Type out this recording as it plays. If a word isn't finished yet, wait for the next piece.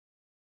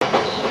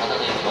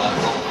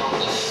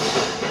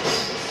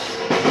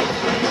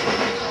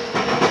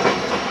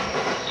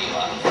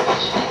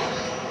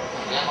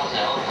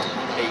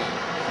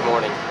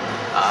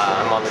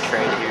I'm on the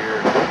train here.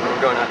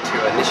 We're going out to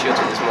Nishi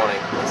Otsu this morning,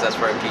 because that's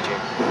where I'm teaching.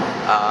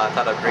 I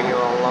thought I'd bring you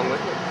all along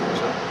with me,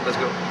 so let's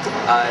go.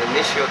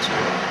 Nishi Otsu,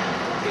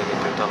 getting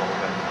into a tunnel,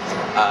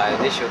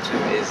 Nishi Otsu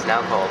is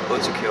now called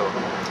Otsukyo.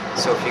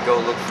 So if you go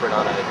look for it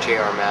on a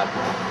JR map,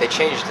 they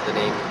changed the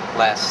name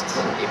last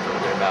April,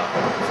 about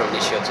from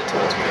Nishi Otsu to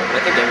Otsukyo, but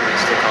I think everybody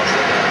still calls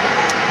it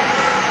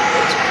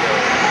Otsukyo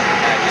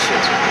Nishi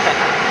Otsu.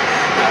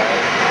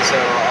 Alright, so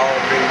I'll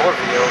bring more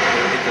video when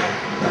we get there.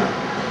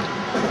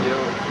 Yo,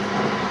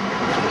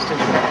 Tristan,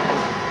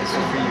 this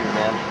is for you,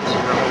 man. This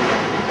is for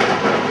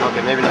home.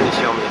 Okay, maybe not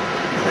Nishi Omi.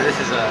 This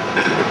is a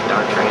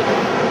dark train.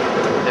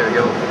 There we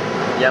go.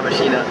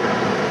 Yamashina.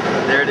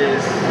 There it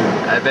is.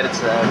 I bet it's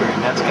very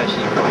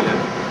Natsukashi for you.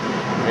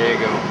 There you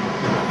go.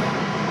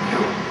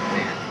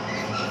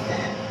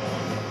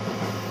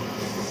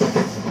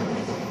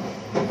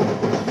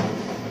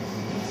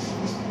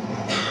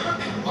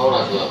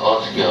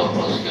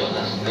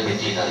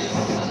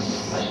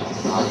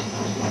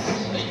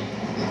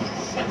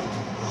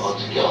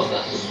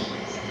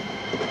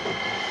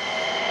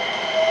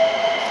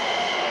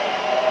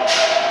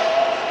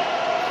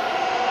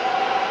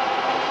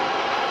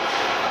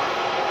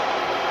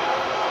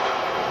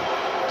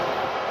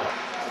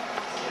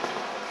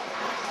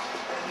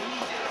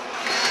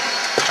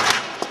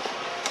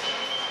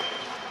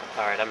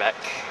 Alright, I'm back.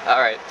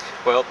 Alright,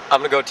 well, I'm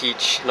gonna go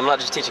teach. And I'm not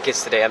just teaching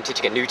kids today, I'm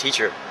teaching a new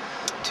teacher,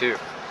 too.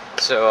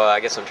 So I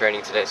guess I'm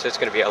training today, so it's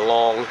gonna be a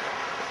long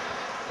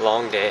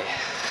day.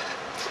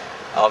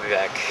 I'll be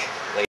back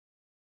later.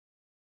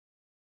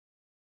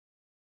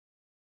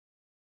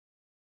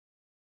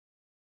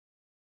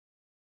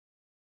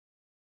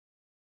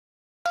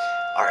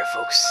 Alright,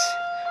 folks,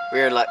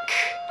 we're in luck.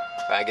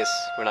 Well, I guess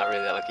we're not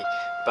really that lucky.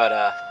 But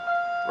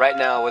right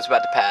now, what's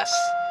about to pass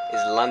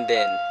is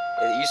London.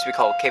 It used to be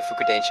called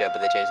Keifuku Densha,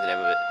 but they changed the name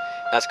of it.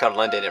 Now it's called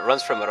London. It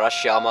runs from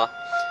Arashiyama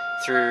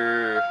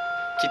through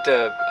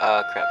Kita.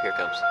 Crap, here it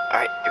comes.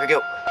 Alright, here we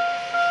go.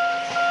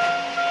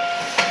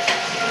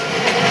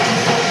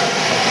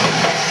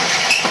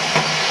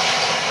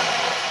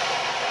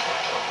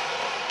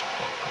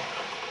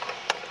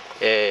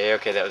 Yeah,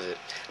 okay, that was it.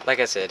 Like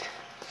I said,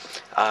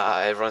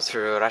 it runs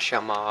through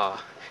Arashiyama,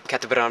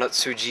 Katabarana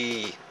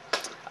Tsuji,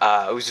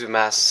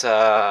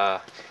 Uzumasa,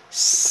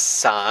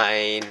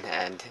 Sign,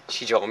 and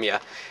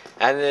Shijomiya.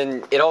 And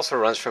then it also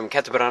runs from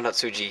Katabarana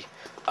Tsuji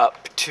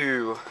up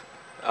to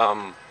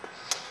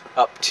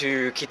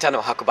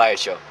Kitano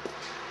Hakubaicho.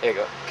 There you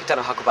go.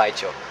 Kitano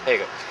Hakubaicho. There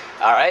you go.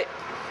 Alright,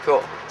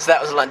 cool. So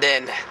that was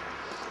London.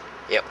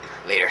 Yep,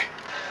 later.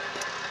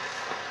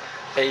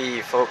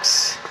 Hey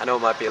folks, I know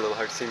it might be a little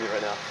hard to see me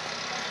right now,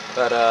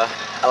 but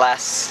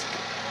alas,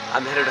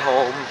 I'm headed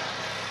home.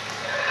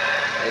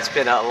 It's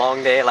been a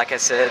long day, like I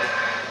said,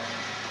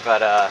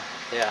 but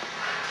yeah,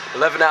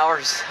 11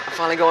 hours, I'm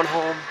finally going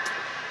home.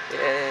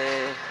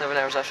 Yay, 11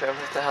 hours after I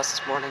left the house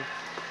this morning.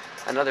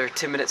 Another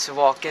 10 minutes of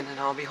walking and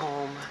I'll be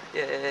home.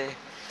 Yay.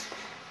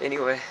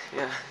 Anyway,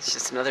 yeah, it's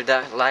just another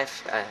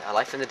life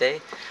in the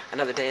day,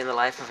 another day in the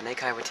life of an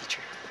Eikaiwa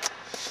teacher.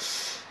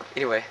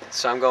 Anyway,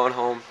 so I'm going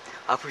home.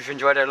 I hope you've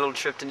enjoyed our little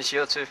trip to Nishi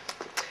Otsu.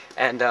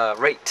 And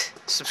rate,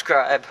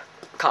 subscribe,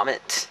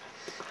 comment,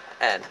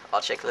 and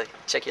I'll check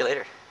you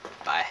later.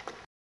 Bye.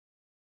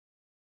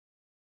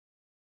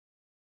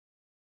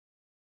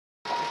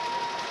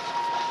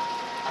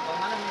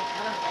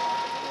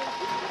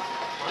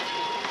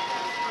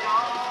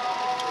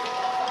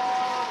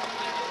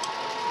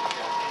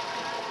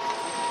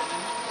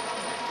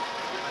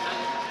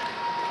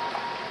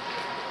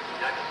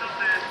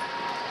 Yakışıklı